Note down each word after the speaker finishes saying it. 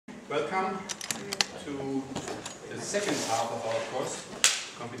Welcome to the second half of our course,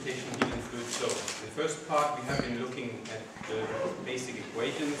 Computational Heat and Fluid Flow. In the first part we have been looking at the basic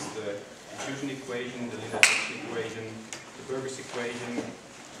equations, the diffusion equation, the linear equation, the Burgers equation,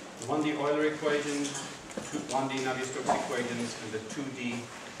 the 1D Euler equation, 1D Navier-Stokes equations, and the 2D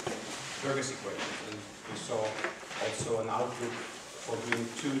Burgers equations. And we saw also an outlook for doing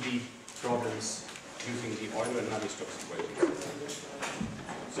 2D problems using the Euler and Navier-Stokes equations.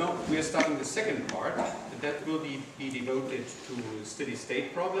 So we are starting the second part, and that will be devoted to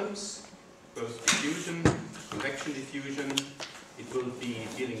steady-state problems, both diffusion, convection diffusion. It will be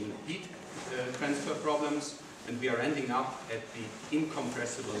dealing with heat transfer problems, and we are ending up at the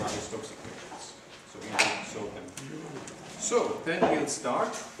incompressible Navier-Stokes equations. So we will solve them. So then we'll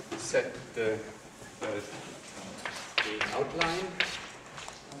start, set the outline,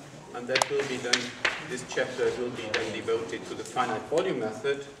 and that will be then, this chapter will be then devoted to the finite volume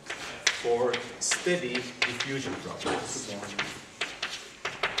method for steady diffusion problems.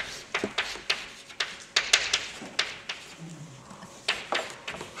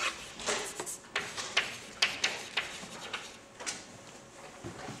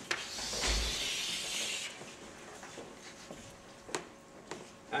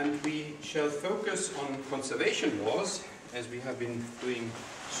 And we shall focus on conservation laws, as we have been doing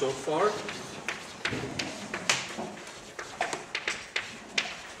so far.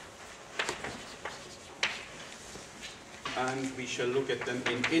 And we shall look at them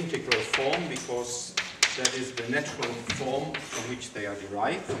in integral form, because that is the natural form from which they are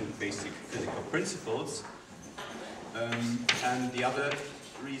derived from the basic physical principles. And the other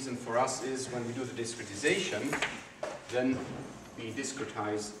reason for us is when we do the discretization, then we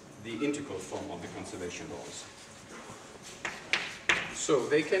discretize the integral form of the conservation laws. So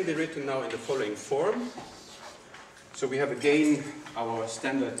they can be written now in the following form. So we have again our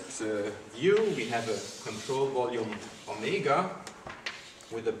standard view. We have a control volume omega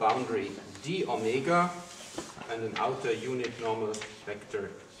with a boundary d omega and an outer unit normal vector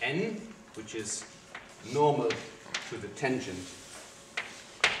n, which is normal to the tangent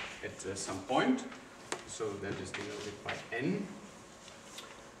at some point. So that is denoted by n.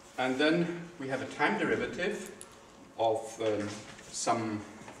 And then we have a time derivative of some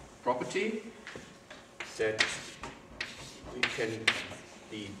property that we can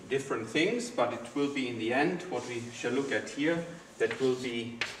be different things, but it will be in the end what we shall look at here. That will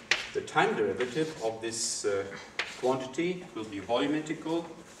be the time derivative of this quantity. It will be volume integral,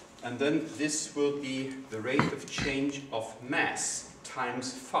 and then this will be the rate of change of mass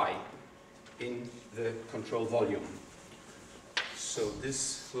times phi in the control volume. So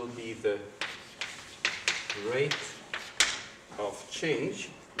this will be the rate of change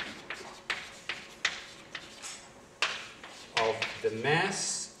of the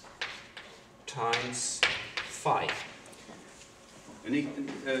mass times phi.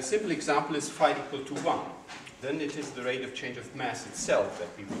 A simple example is phi equal to 1. Then it is the rate of change of mass itself that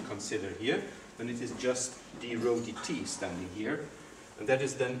we will consider here. Then it is just d rho dt standing here. And that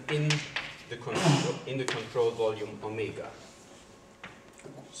is then in the control volume omega.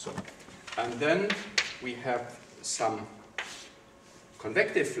 So, and then we have some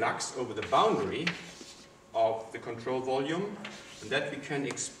convective flux over the boundary of the control volume, and that we can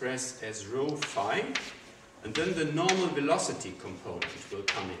express as rho phi, and then the normal velocity component will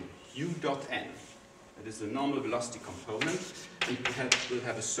come in, u dot n. That is the normal velocity component, and we'll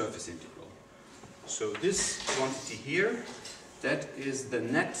have a surface integral. So this quantity here, that is the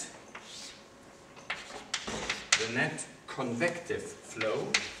net convective flow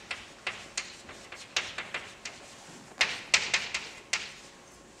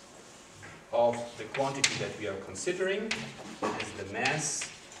of the quantity that we are considering. That is the mass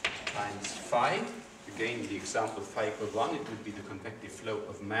times phi. Again, in the example phi equal 1, it would be the convective flow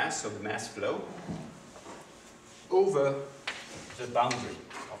of mass, so the mass flow, over the boundary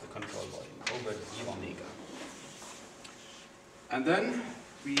of the control volume, over d omega. And then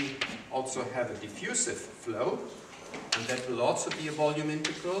we also have a diffusive flow, and that will also be a volume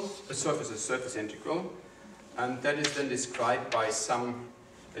integral, a surface integral, and that is then described by some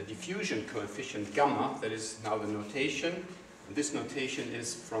diffusion coefficient gamma. That is now the notation, and this notation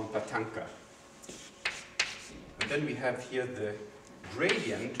is from Patanka. And then we have here the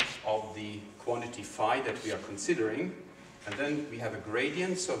gradient of the quantity phi that we are considering, and then we have a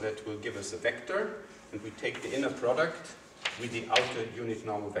gradient, so that will give us a vector, and we take the inner product with the outer unit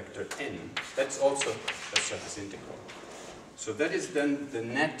normal vector n. That's also a surface integral. So that is then the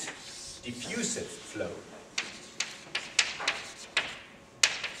net diffusive flow.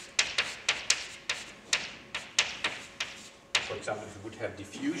 example, if we would have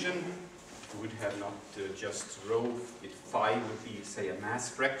diffusion, we would have not just rho, if phi would be, say, a mass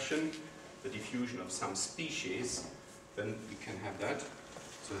fraction, the diffusion of some species, then we can have that.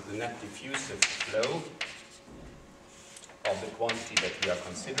 So the net diffusive flow of the quantity that we are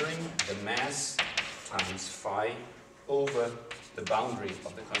considering, the mass times phi over the boundary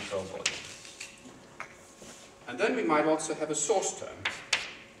of the control volume. And then we might also have a source term.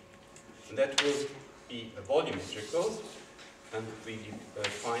 And that will be a volumetrical, and we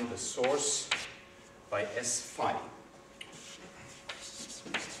find the source by S phi.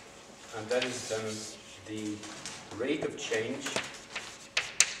 And that is then the rate of change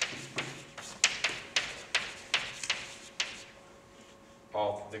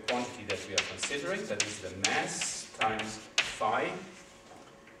of the quantity that we are considering, that is the mass times phi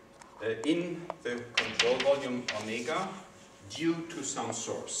in the control volume omega due to some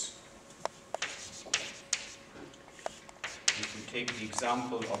source. If we take the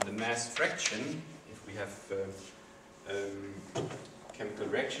example of the mass fraction, if we have chemical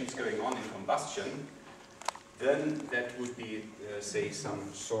reactions going on in combustion, then that would be, say,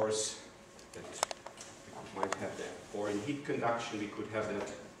 some source that we might have there. Or in heat conduction, we could have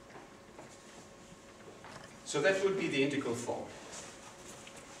that. So that would be the integral form.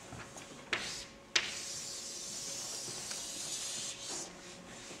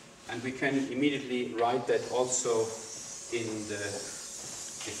 And we can immediately write that also in the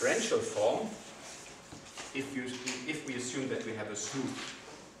differential form if we assume that we have a smooth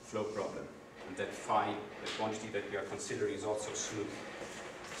flow problem and that phi, the quantity that we are considering, is also smooth.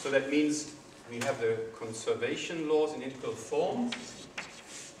 So that means we have the conservation laws in integral form,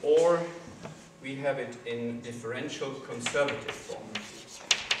 or we have it in differential conservative form.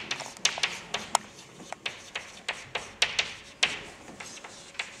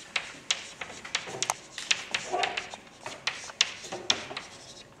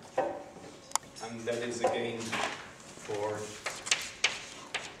 And that is again for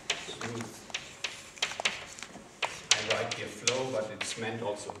smooth. I write here flow, but it's meant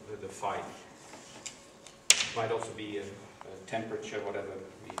also the phi. It might also be a temperature, whatever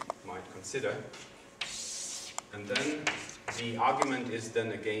we might consider. And then the argument is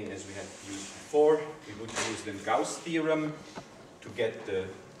then again, as we had used before, we would use the Gauss theorem to get the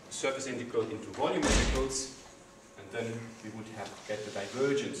surface integral into volume integrals, and then we would have to get the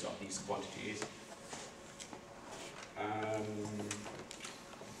divergence of these quantities.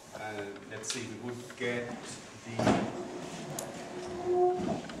 Let's see, we would get the,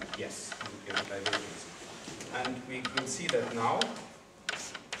 yes, we would get the divergence. And we will see that now,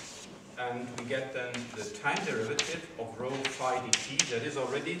 and we get then the time derivative of rho phi dt, that is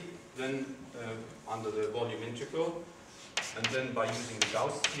already then under the volume integral, and then by using the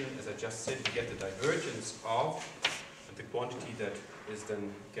Gauss theorem, as I just said, we get the divergence of, and the quantity that is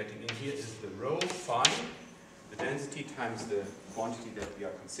then getting in here is the rho phi, the density times the quantity that we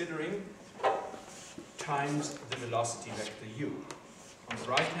are considering, times the velocity vector u. On the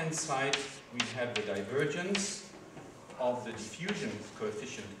right-hand side, we have the divergence of the diffusion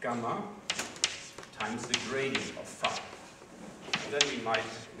coefficient gamma times the gradient of phi. And then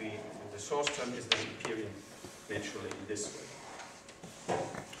the source term is then appearing eventually in this way.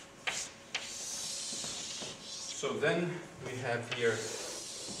 So then we have here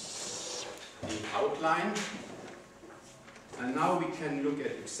the outline, and now we can look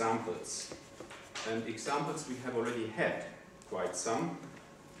at examples. And examples we have already had quite some.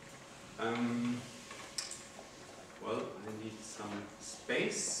 Well, I need some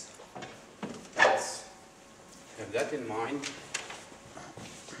space. Let's have that in mind.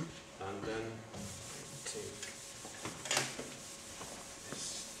 And then take this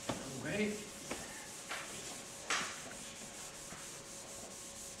away.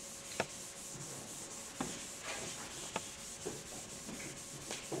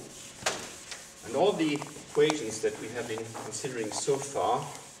 And all the equations that we have been considering so far,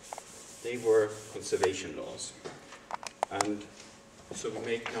 they were conservation laws. And so we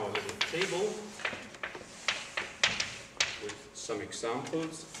make now a little table with some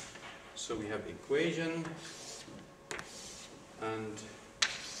examples. So we have equation, and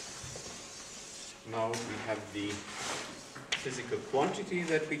now we have the physical quantity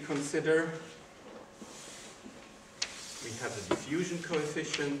that we consider. We have the diffusion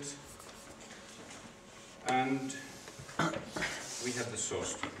coefficient, and we have the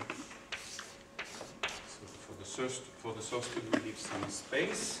source term. So for the source term, we leave some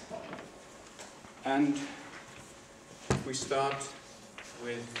space, and we start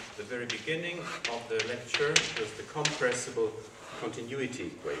with the very beginning of the lecture with the compressible continuity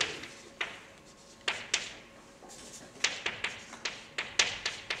equation.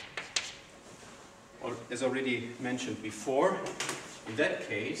 as already mentioned before, in that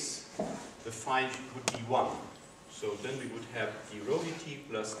case, the phi would be 1. So then we would have the rho dt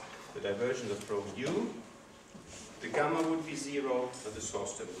plus the divergence of rho u. The gamma would be 0, and the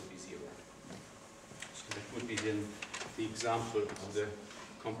source term would be 0. So that would be then the example of the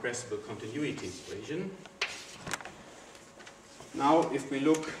compressible continuity equation. Now, if we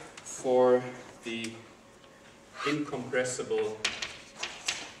look for the incompressible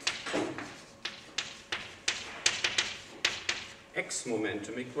x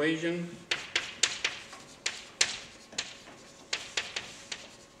momentum equation,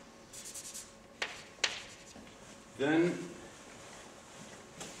 then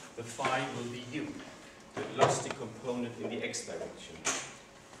the phi will be u, the velocity component in the x direction.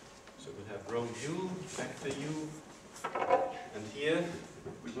 So we'll have rho u, vector u, and here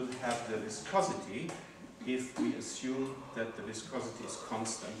we will have the viscosity if we assume that the viscosity is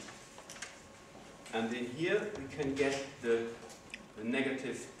constant. And in here we can get the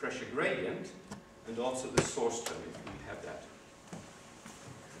negative pressure gradient and also the source term if we have that.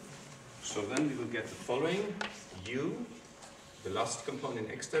 So then we will get the following: u, velocity component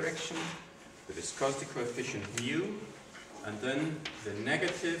in x direction, the viscosity coefficient mu, and then the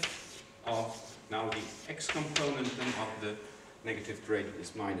negative of now the x component then of the negative gradient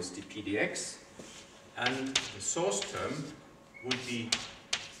is minus dp dx, and the source term would be,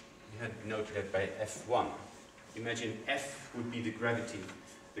 we had noted that by F1. Imagine F would be the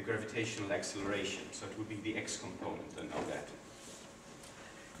gravitational acceleration, so it would be the x component then of that.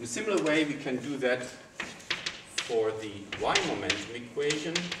 In a similar way, we can do that for the y momentum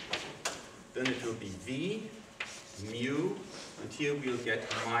equation. Then it will be v, mu, and here we'll get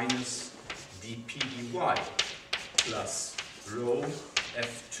minus dp dy plus rho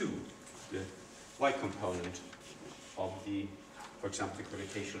f2, the y component of the, for example, the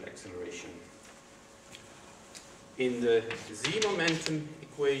gravitational acceleration. In the z momentum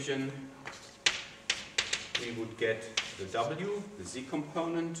equation, we would get the w, the z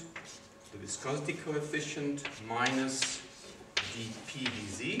component, the viscosity coefficient minus dp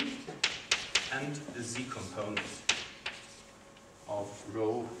dz, and the z component of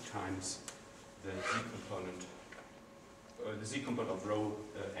rho times the z component, or the z component of rho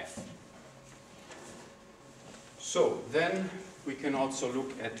f. So then we can also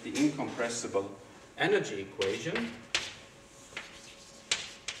look at the incompressible energy equation.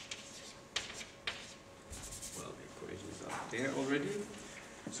 Well, the equation is up there already.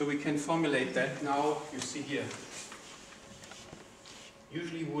 So we can formulate that now. You see here.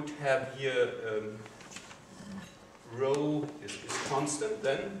 Usually would have here rho is constant,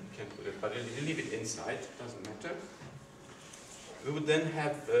 then we can put it, but we'll leave it inside, doesn't matter. We would then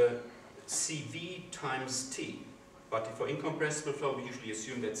have CV times T. But for incompressible flow, we usually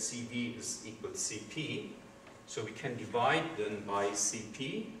assume that CV is equal to Cp. So we can divide then by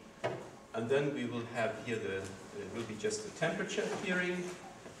Cp, and then we will have here it will be just the temperature appearing,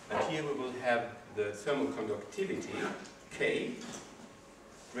 and here we will have the thermal conductivity, K,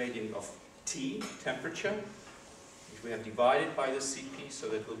 gradient of T, temperature, which we have divided by the Cp, so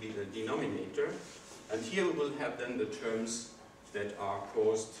that will be the denominator. And here we will have then the terms that are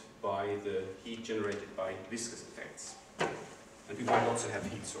caused by the heat generated by viscous effects. And we might also have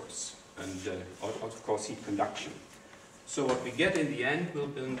heat source and of course heat conduction. So what we get in the end will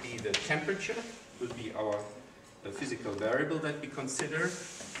then be the temperature, will be our physical variable that we consider,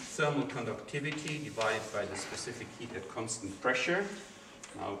 thermal conductivity divided by the specific heat at constant pressure,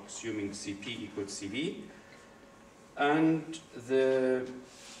 now assuming Cp equals Cv, and the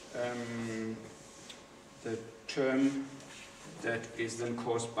term that is then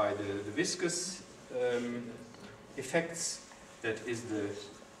caused by the viscous effects, that is the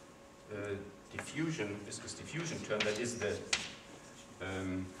viscous diffusion term, that is the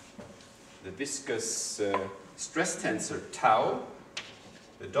viscous stress tensor tau,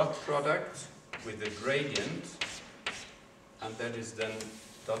 the dot product with the gradient, and that is then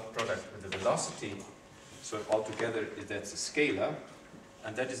dot product with the velocity, so altogether that's a scalar,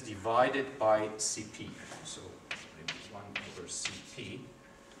 and that is divided by Cp. So Cp,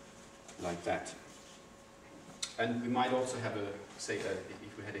 like that. And we might also have say,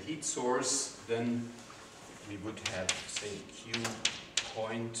 if we had a heat source, then we would have, say, Q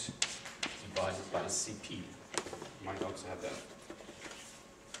point divided by Cp. We might also have that.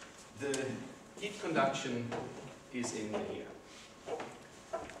 The heat conduction is in here.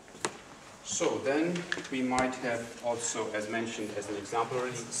 So then we might have also, as mentioned as an example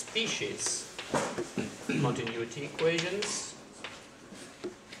already, species continuity equations.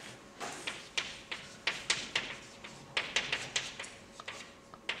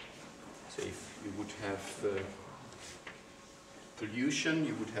 So if you would have pollution,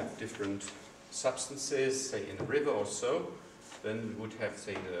 you would have different substances, say in a river or so, then we would have,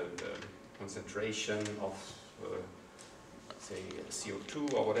 say, the concentration of, say,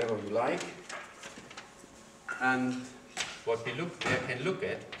 CO2 or whatever you like. And what we can look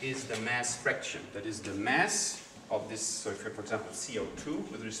at is the mass fraction. That is the mass of this, so for example,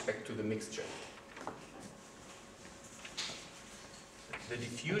 CO2 with respect to the mixture. The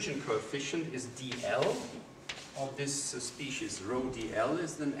diffusion coefficient is dL of this species. Rho dL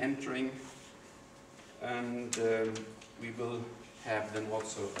is then entering, and we will have then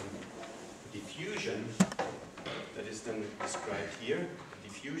also a diffusion that is then described here, the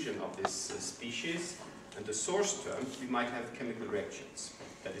diffusion of this species, and the source term, we might have chemical reactions.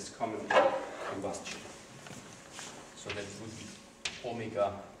 That is common combustion. So that would be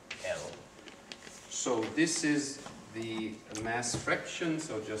omega L. So this is the mass fraction,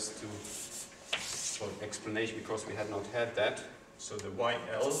 so just to, for explanation, because we had not had that, so the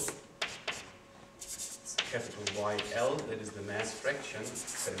YL, capital YL, that is the mass fraction,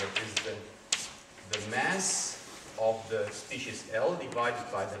 so that is the mass of the species L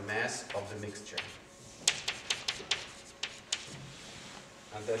divided by the mass of the mixture.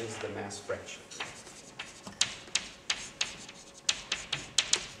 And that is the mass fraction.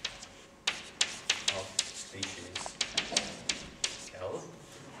 Of species L.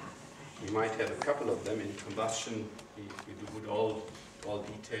 We might have a couple of them in combustion. If we do put all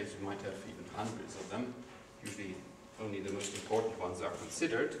details, we might have even hundreds of them. Usually only the most important ones are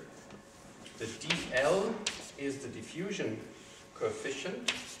considered. The dL is the diffusion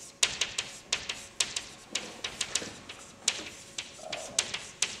coefficient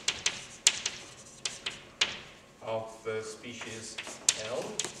of species L.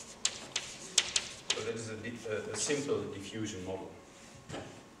 So that is a simple diffusion model.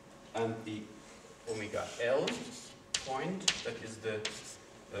 And the omega L point, that is the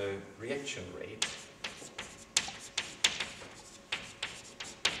reaction rate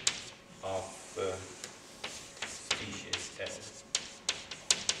of species L.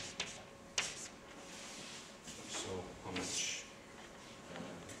 So how much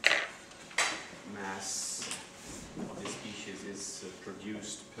mass of the species is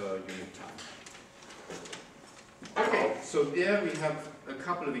produced per unit time. Okay, so there we have a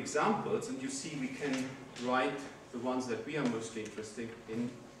couple of examples, and you see we can write the ones that we are mostly interested in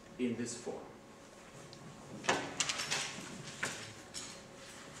this form.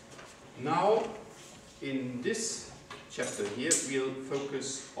 Now, in this chapter here, we'll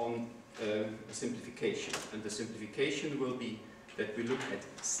focus on a simplification, and the simplification will be that we look at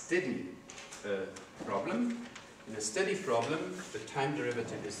steady problem. In a steady problem, the time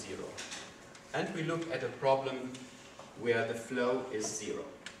derivative is 0. And we look at a problem where the flow is 0.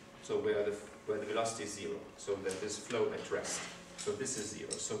 So where the velocity is 0. So that there's flow at rest. So this is 0.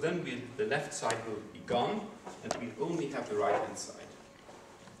 So then the left side will be gone, and we only have the right hand side.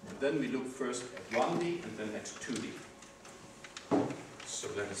 And then we look first at 1D and then at 2D. So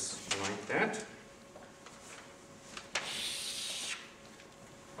let us write that.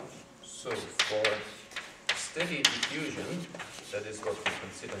 So for steady diffusion, that is what we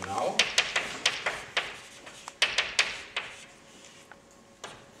consider now.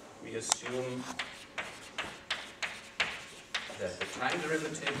 We assume that the time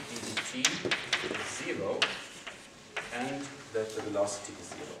derivative dt is 0 and that the velocity is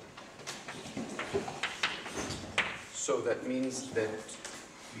 0. So that means that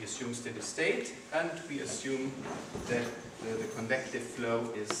we assume steady state, and we assume that the convective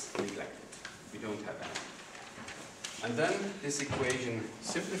flow is neglected. We don't have any. And then this equation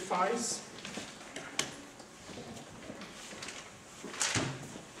simplifies.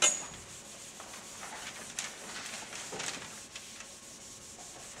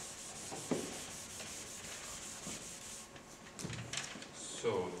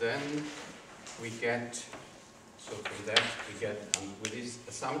 So then we get, so from that we get, with these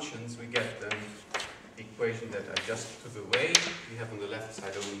assumptions, we get the equation that I just took away. We have on the left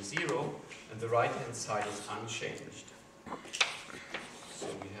side only 0, and the right hand side is unchanged. So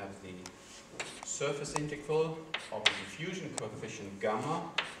we have the surface integral of the diffusion coefficient gamma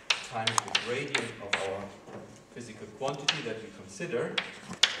times the gradient of our physical quantity that we consider,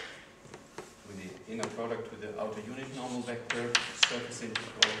 with the inner product with the outer unit normal vector, surface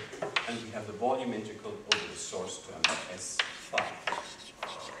integral, and we have the volume integral over the source term S phi.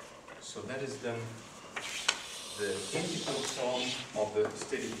 So that is then the integral form of the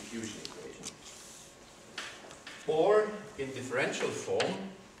steady diffusion equation. Or in differential form,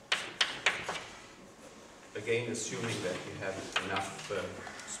 again assuming that we have enough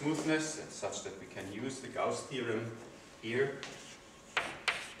smoothness such that we can use the Gauss theorem here.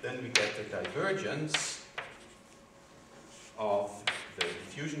 Then we get the divergence of the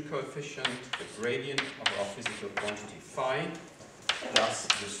diffusion coefficient, the gradient of our physical quantity phi, plus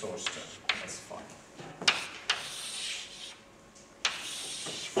the source term as phi.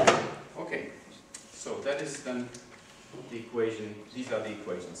 Okay, so that is then the equation. These are the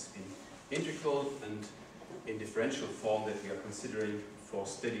equations in integral and in differential form that we are considering for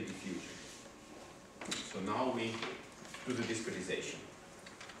steady diffusion. So now we do the discretization.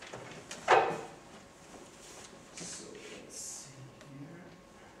 So let's see here.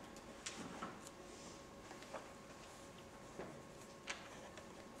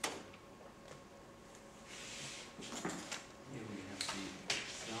 Here we have the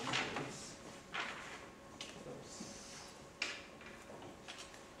examples. Oops.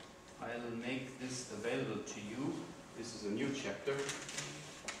 I'll make this available to you. This is a new chapter,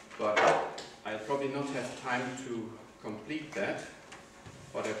 but I'll probably not have time to complete that.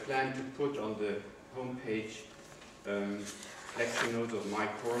 But I plan to put on the homepage lecture notes of my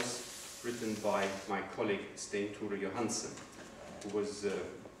course written by my colleague Stein Tore Johansen, who was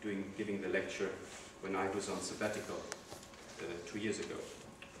giving the lecture when I was on sabbatical 2 years ago.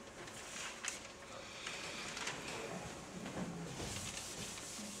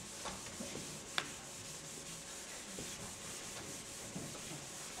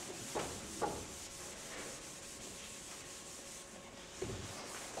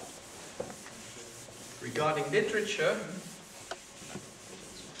 Regarding literature,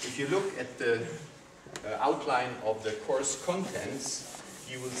 if you look at the outline of the course contents,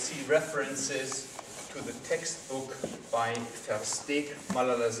 you will see references to the textbook by Versteeg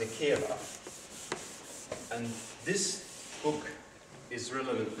Malala Sekera. And this book is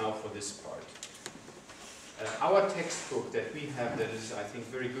relevant now for this part. Our textbook that we have that is, I think,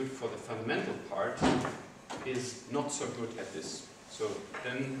 very good for the fundamental part is not so good at this. So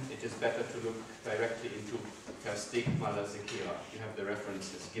then it is better to look directly into Versteeg Malala Sekera. You have the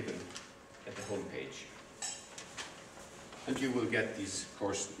references given at the home page. And you will get these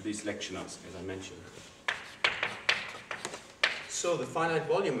lecture notes, as I mentioned. So the finite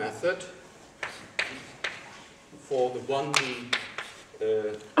volume method for the 1D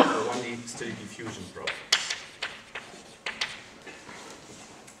steady diffusion problem.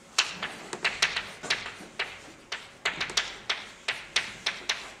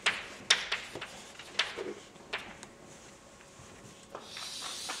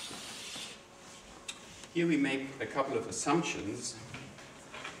 Here we make a couple of assumptions.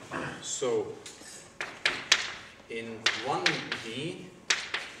 So in 1D,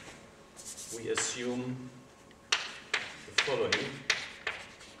 we assume the following.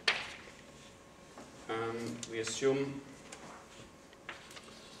 We assume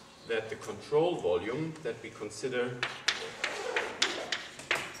that the control volume that we consider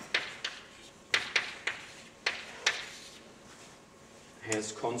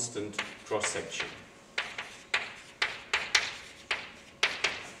has constant cross-section.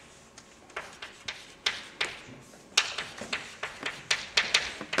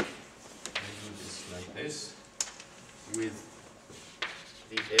 With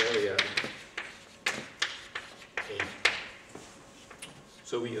the area A.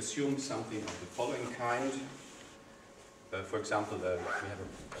 So we assume something of the following kind. For example, we have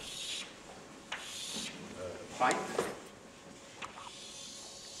a pipe,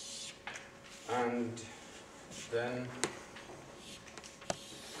 and then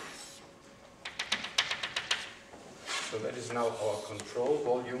so that is now our control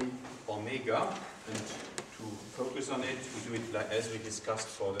volume omega, and to focus on it, we do it like as we discussed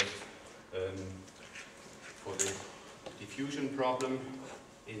for the diffusion problem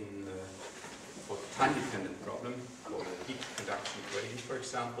for the time-dependent problem, for the heat conduction gradient, for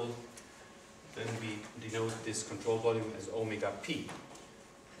example. Then we denote this control volume as omega p.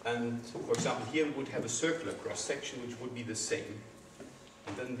 And for example, here we would have a circular cross-section which would be the same.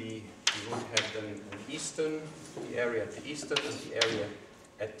 And then we would have then the area at the eastern and the area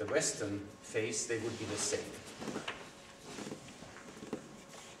at the western face, they would be the same.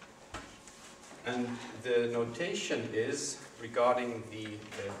 And the notation is, regarding the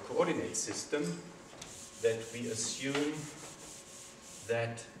coordinate system, that we assume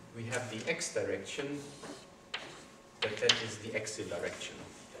that we have the x direction, that is the axial direction.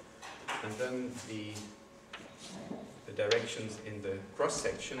 And then the directions in the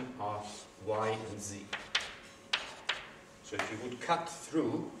cross-section are y and z. So if you would cut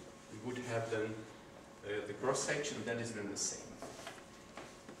through, we would have then the cross-section, that is then the same.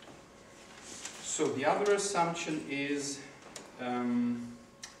 So the other assumption is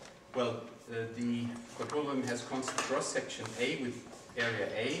Well, the control volume has constant cross-section A with area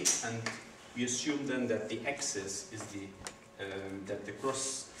A, and we assume then that the axis is that the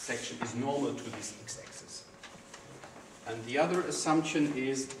cross-section is normal to this x-axis. And the other assumption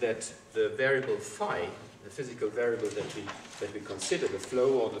is that the variable phi, the physical variable that we consider, the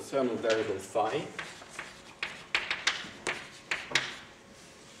flow or the thermal variable phi,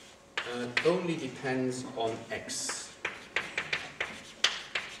 only depends on x.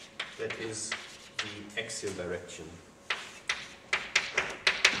 That is the axial direction.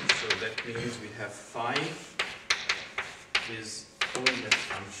 So that means we have phi is only a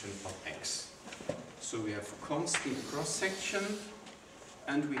function of x. So we have constant cross-section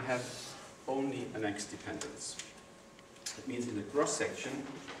and we have only an x dependence. That means in the cross-section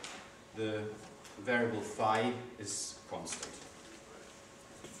the variable phi is constant.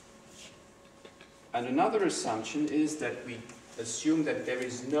 And another assumption is that we assume that there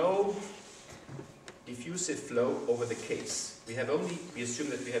is no diffusive flow over the case. We assume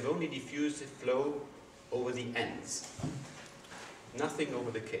that we have only diffusive flow over the ends, nothing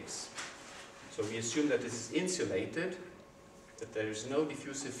over the case. So we assume that this is insulated, that there is no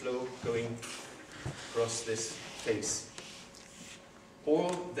diffusive flow going across this case, or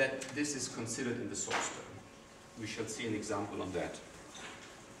that this is considered in the source term. We shall see an example on that.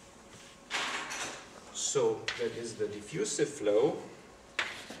 So that is the diffusive flow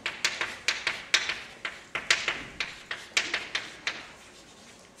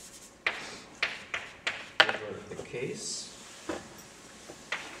over the case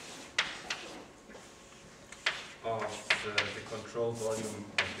of the control volume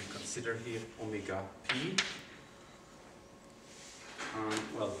that we consider here, omega p.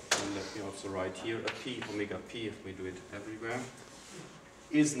 Well, and let me also write here a p, omega p, if we do it everywhere,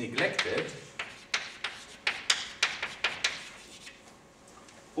 is neglected,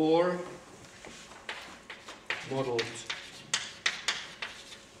 or modeled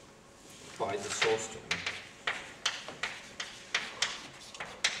by the source term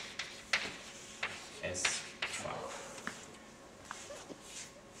S phi.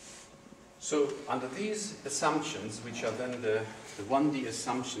 So under these assumptions, which are then the 1D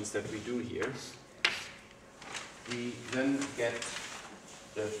assumptions that we do here, we then get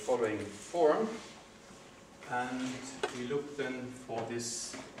the following form, and we look then for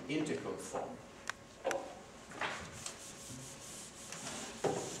this integral form.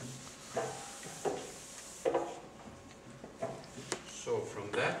 So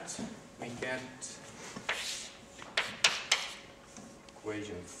from that we get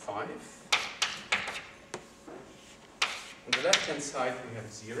equation 5. On the left hand side we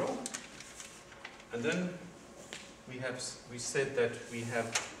have 0, and then we said that we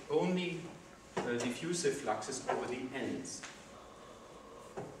have only diffusive fluxes over the ends.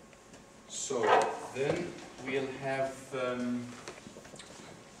 So then we'll have,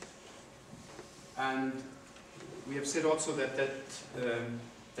 and we have said also that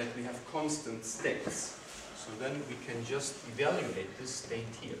we have constant states. So then we can just evaluate this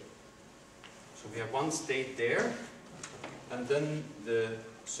state here. So we have one state there, and then the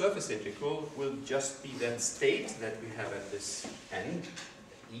surface integral will just be that state that we have at this end,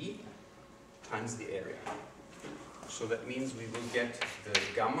 E, times the area. So that means we will get the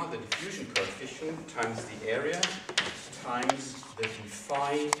gamma, the diffusion coefficient, times the area, times the d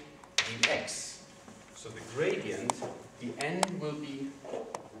phi dx. So the gradient, the n will be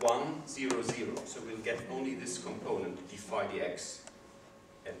 1, 0, 0. So we'll get only this component, d phi dx,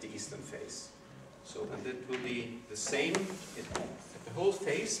 at the eastern face. So, and it will be the same at the whole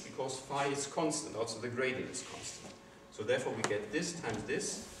face, because phi is constant, also the gradient is constant. So therefore we get this times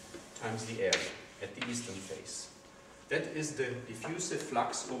the area at the eastern face. That is the diffusive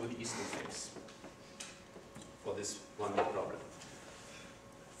flux over the eastern face for this one problem.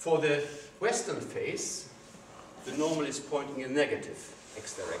 For the western face, the normal is pointing in negative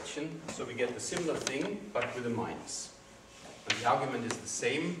x direction, so we get the similar thing, but with a minus. And the argument is the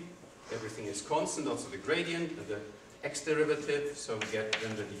same. Everything is constant, also the gradient and the x derivative, so we get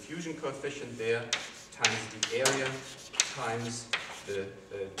then the diffusion coefficient there times the area times the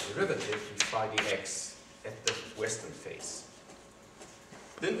derivative d phi dx at the western face.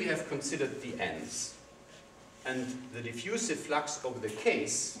 Then we have considered the ends. And the diffusive flux over the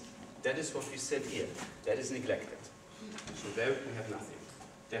case, that is what we said here. That is neglected. So there we have nothing.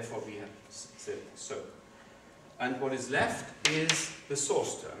 Therefore we have said so. And what is left is the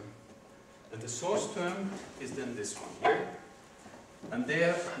source term. And the source term is then this one here. And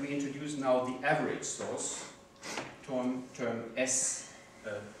there we introduce now the average source term S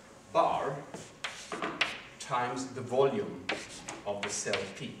bar times the volume of the cell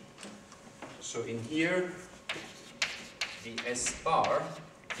P. So in here, the S bar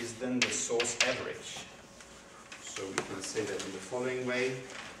is then the source average. So we can say that in the following way,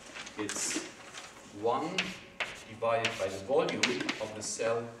 it's 1 divided by the volume of the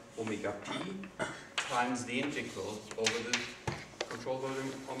cell omega p times the integral over the control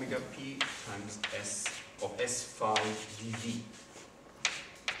volume omega p times S of S phi dV.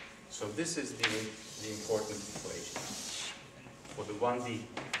 So this is the important equation for the 1D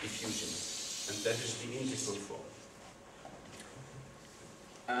diffusion, and that is the integral form.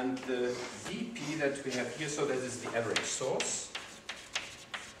 And the dP that we have here, so that is the average source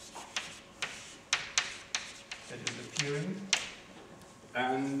that is appearing,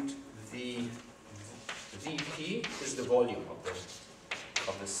 and the dP is the volume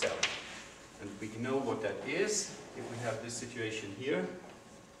of the cell. And we know what that is if we have this situation here.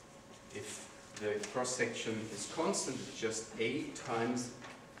 If the cross-section is constant, it's just A times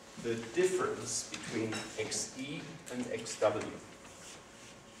the difference between XE and XW.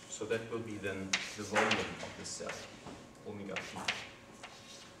 So that will be then the volume of the cell, omega p.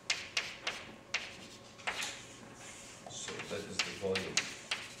 So that is the volume.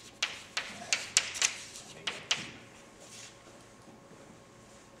 Omega p.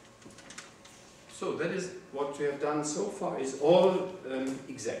 So that is what we have done so far, is all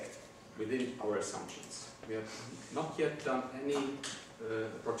exact within our assumptions. We have not yet done any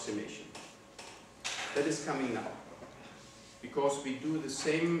approximation. That is coming now, because we do the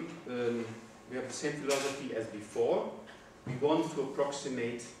same, we have the same philosophy as before. We want to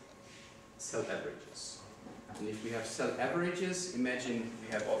approximate cell averages. And if we have cell averages, imagine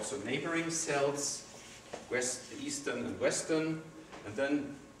we have also neighboring cells, eastern and western, and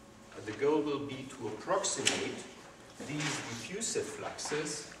then the goal will be to approximate these diffusive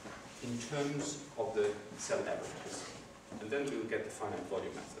fluxes in terms of the cell averages. And then we will get the finite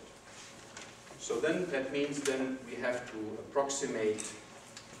volume method. So then that means then we have to approximate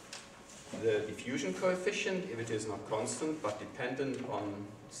the diffusion coefficient if it is not constant but dependent on,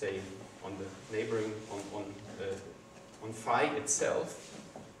 say, on the neighboring, on phi itself.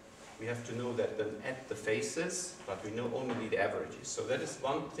 We have to know that then at the faces, but we know only the averages. So that is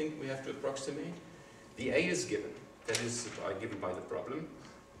one thing we have to approximate. The A is given. That is given by the problem.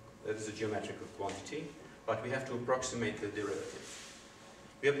 That is a geometrical quantity. But we have to approximate the derivative.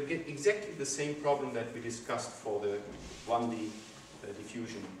 We have exactly the same problem that we discussed for the 1D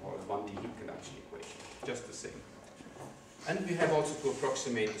diffusion or 1D heat conduction equation. Just the same. And we have also to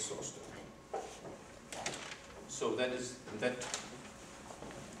approximate the source term. So that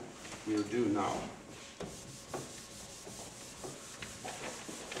we'll do now.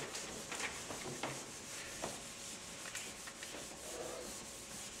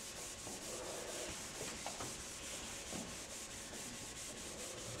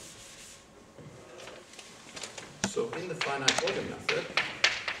 So in the finite volume method,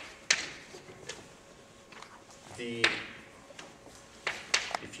 the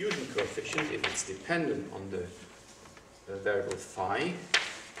diffusion coefficient, if it's dependent on the variable phi,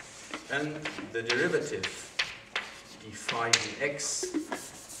 and the derivative d phi dx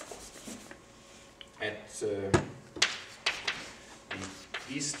at the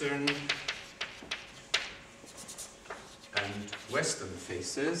eastern and western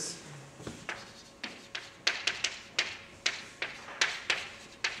faces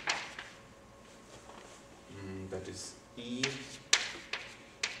that is E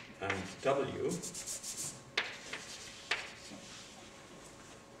and W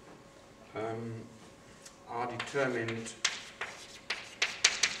are determined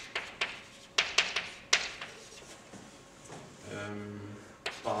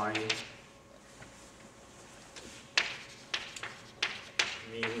by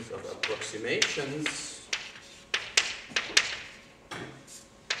means of approximations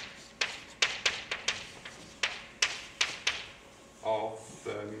of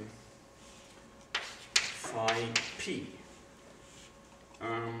phi p.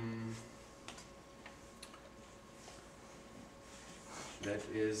 That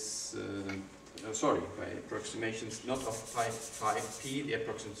is, sorry, by approximations not of phi p, the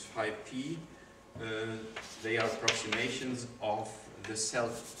approximations phi p, they are approximations of the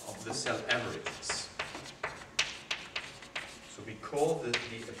cell averages. So we call the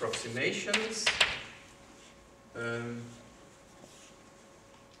approximations.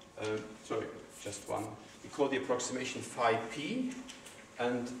 Sorry, just one. We call the approximation phi p,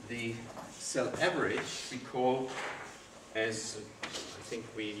 and the cell average we call as, I think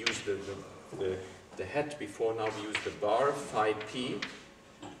we used the hat before, now we use the bar, phi p,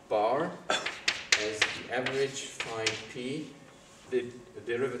 bar, as the average phi p the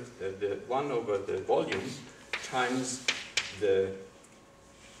derivative, the 1 over the volume times the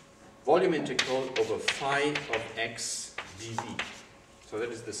volume integral over phi of x dv. So that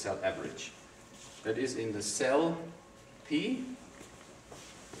is the cell average. That is in the cell P,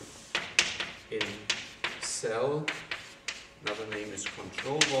 in cell, another name is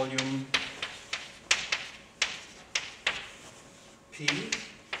control volume P,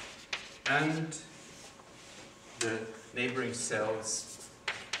 and the neighboring cells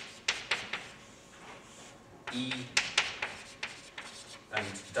E and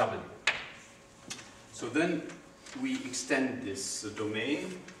W. So then we extend this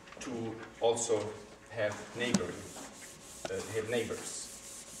domain to also have neighbors.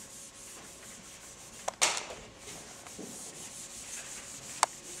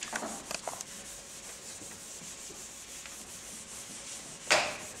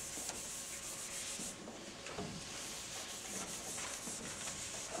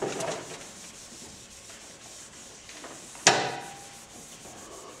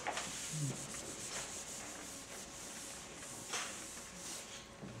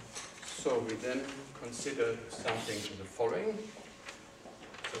 So we then consider something the following.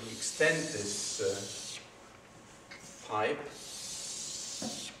 So we extend this pipe,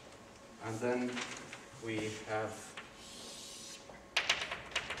 and then we have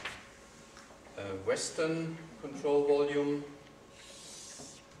a western control volume,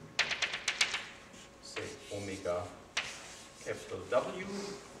 say omega capital W,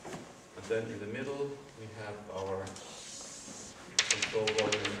 and then in the middle we have our control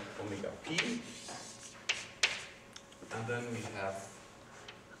volume omega P, and then we have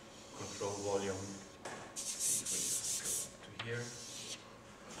control volume, to here,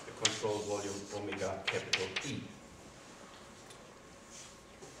 the control volume omega capital E.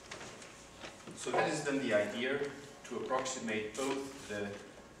 So that is then the idea to approximate both the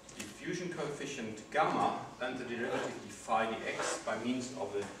diffusion coefficient gamma and the derivative d phi dx by means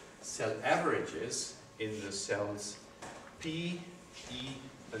of the cell averages in the cells P, E,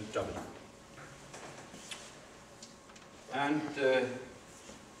 and W. And the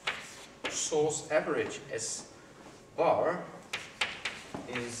source average S bar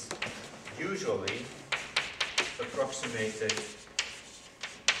is usually approximated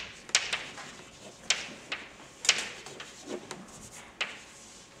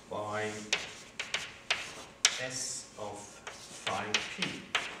by S of phi P.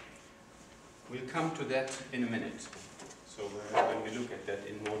 We'll come to that in a minute. So when we look at that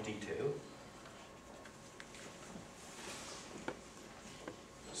in more detail.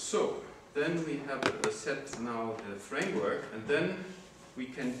 So then we have set now the framework, and then we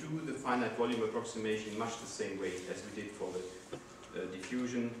can do the finite volume approximation much the same way as we did for the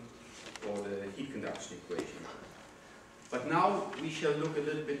diffusion or the heat conduction equation. But now we shall look a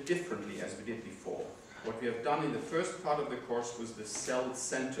little bit differently as we did before. What we have done in the first part of the course was the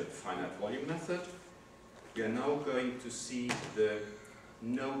cell-centered finite volume method. We are now going to see the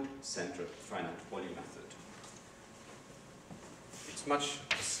node-centered finite volume method. It's much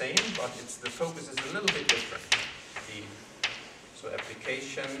the same, but the focus is a little bit different. So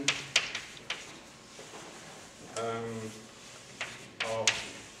application of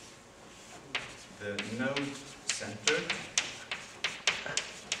the node-centered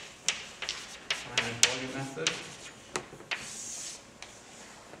finite volume method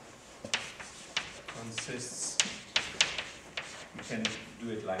consists, you can do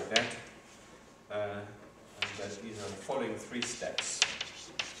it like that, and that these are the following 3 steps.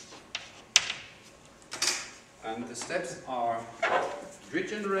 And the steps are grid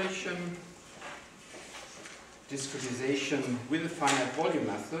generation, discretization with the finite volume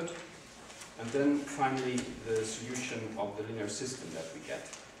method, and then finally the solution of the linear system that we get.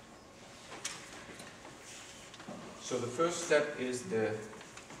 So the first step is the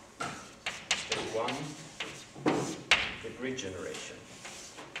step 1, the grid generation.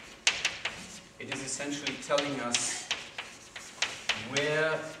 It is essentially telling us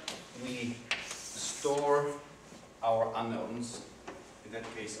where we store our unknowns, in that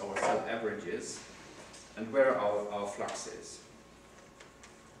case our cell averages, and where our flux is.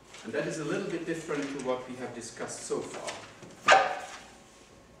 And that is a little bit different to what we have discussed so far.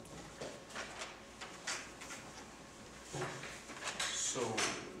 So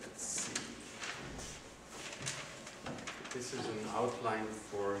let's see. This is an outline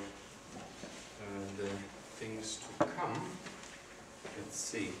for the things to come. Let's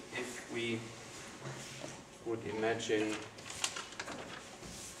see, if we would imagine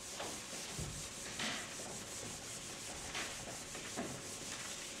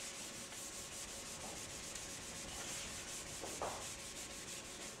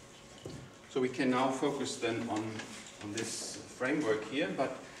So we can now focus then on this framework here,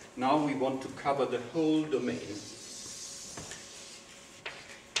 but now we want to cover the whole domain.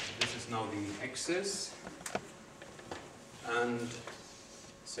 This is now the axis, and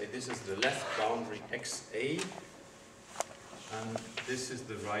say this is the left boundary XA, and this is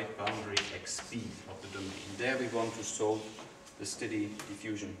the right boundary XB of the domain. There we want to solve the steady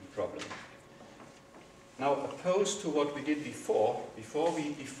diffusion problem. Now, opposed to what we did before we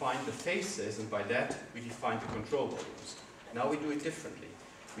defined the phases, and by that we defined the control volumes. Now we do it differently.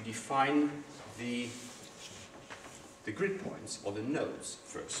 We define the grid points, or the nodes,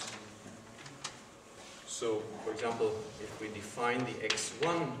 first. So, for example, if we define the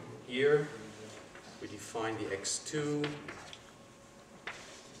x1 here, we define the x2,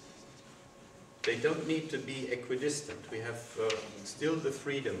 they don't need to be equidistant. We have still the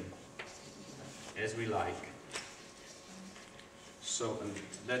freedom as we like. So, and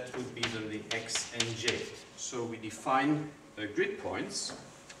that would be then the x and j. So we define grid points.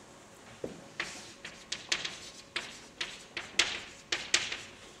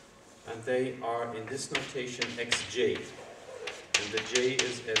 And they are in this notation xj. And the j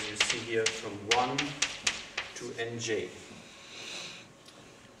is, as you see here, from 1 to nj.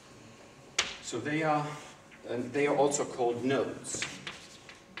 So they are also called nodes.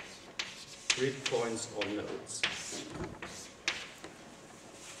 Grid points or nodes.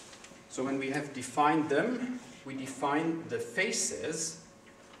 So when we have defined them, we define the faces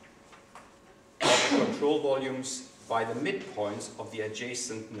of the control volumes by the midpoints of the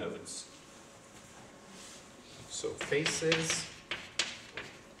adjacent nodes. So faces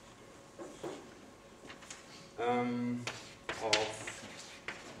of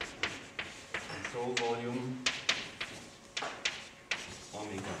control volume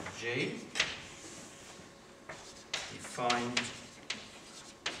omega j defined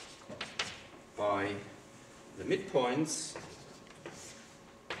by the midpoints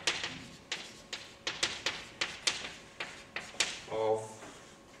of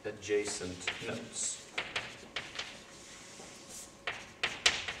adjacent nodes.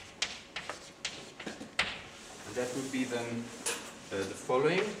 And that would be then the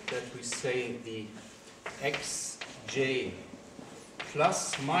following, that we say the xj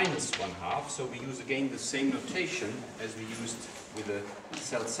plus minus 1/2, so we use again the same notation as we used with the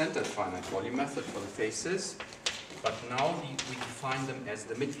cell-centered finite volume method for the faces, but now we define them as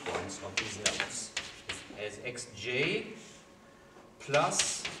the midpoints of these nodes, as xj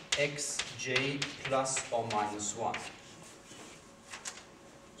plus xj plus or minus 1.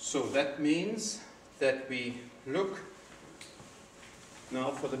 So that means that we look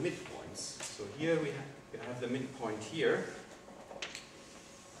now for the midpoints. So here we have the midpoint here,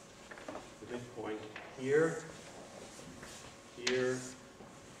 the midpoint here, here.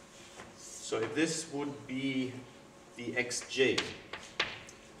 So if this would be the xj,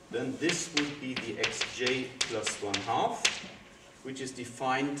 then this would be the xj plus 1/2, which is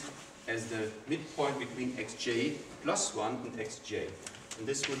defined as the midpoint between xj plus 1 and xj. And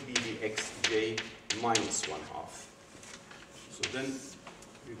this would be the xj minus 1/2. So then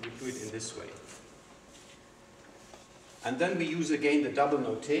we would do it in this way. And then we use again the double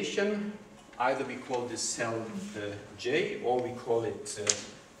notation. Either we call this cell j, or we call it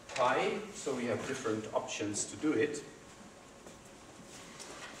pi. So we have different options to do it.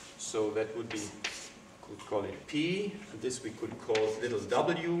 So that would be, we could call it p, and this we could call little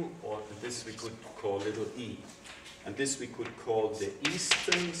w, or this we could call little e. And this we could call the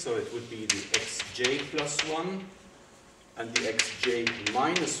eastern, so it would be the xj plus 1, and the xj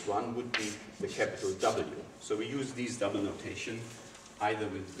minus 1 would be the capital W. So we use these double notation either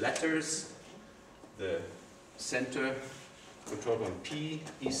with letters, the center, control point P,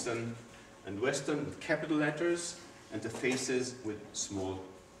 eastern and western with capital letters, and the faces with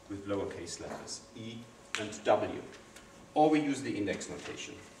lowercase letters, E and W. Or we use the index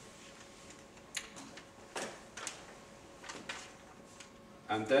notation.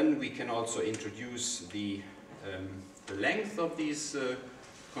 And then we can also introduce the length of these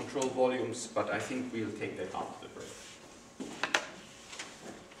control volumes, but I think we'll take that after the break.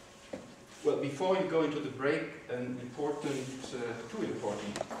 Well, before you go into the break, two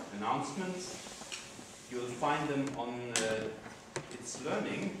important announcements. You'll find them on It's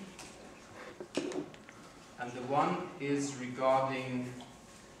Learning. And the one is regarding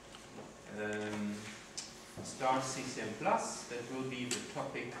Start CCM Plus. That will be the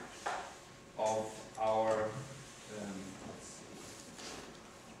topic of our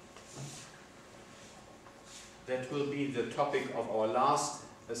last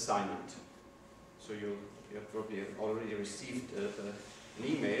assignment. So you have probably already received an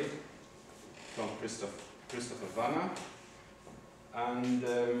email Christopher Wanner, and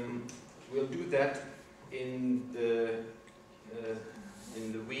we'll do that in the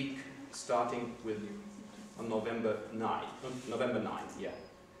week starting with on November 9. November 9, yeah.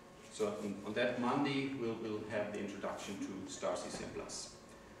 So on that Monday we'll have the introduction to star CCM Plus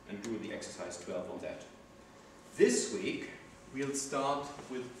and do the exercise 12 on that. This week we'll start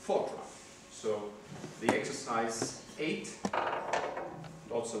with Fortran. So the exercise 8,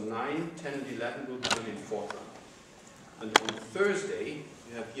 and also 9, 10 and 11 will be done in Fortran. And on Thursday,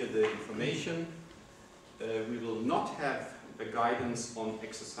 you have here the information. We will not have a guidance on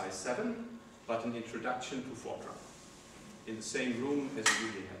exercise 7, but an introduction to Fortran in the same room as you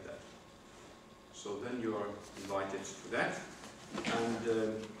usually have that. So then you are invited to that. And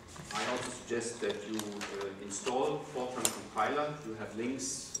I also suggest that you install Fortran compiler. You have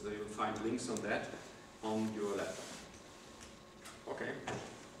links, you'll find links on that on your laptop. Okay.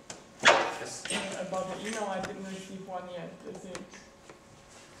 Yes? About the email, I didn't receive one yet, is it?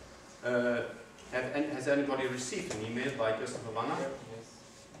 Has anybody received an email by Christopher Wanner? Yes.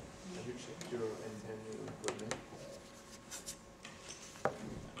 Have you checked your annual equipment?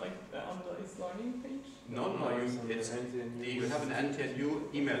 Like on the is learning page? No, you have an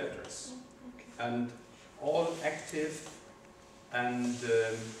NTNU email address. Okay. And all active and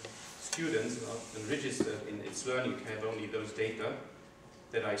students and registered in its learning have only those data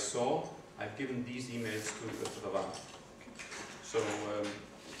that I saw. I've given these emails to Christopher Wanner. So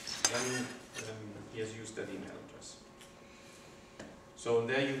then he has used that email address. So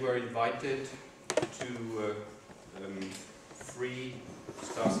there you were invited to free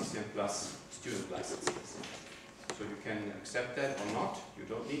star CCM Plus student licenses. So you can accept that or not. You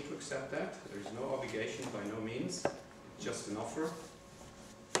don't need to accept that. There is no obligation by no means. It's just an offer.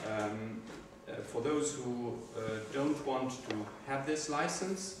 For those who don't want to have this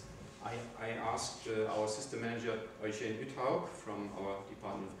license, I asked our system manager Eugene Uthaug from our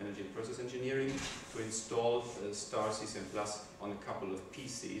Department of Energy and Process Engineering to install star CCM Plus on a couple of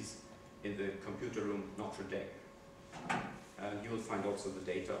PCs in the computer room Notre Dame. And you will find also the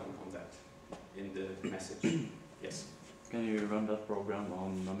data on that in the message. Yes? Can you run that program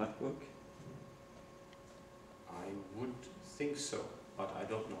on a MacBook? I would think so, but I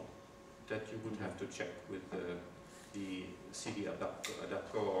don't know. That you would have to check with the CD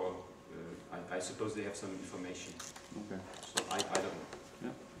adapter, or I suppose they have some information. Okay. So I don't know.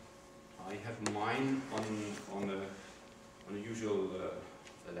 Yeah. I have mine on a usual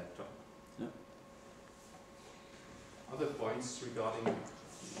laptop. Yeah. Other points regarding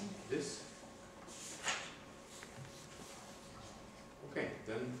this?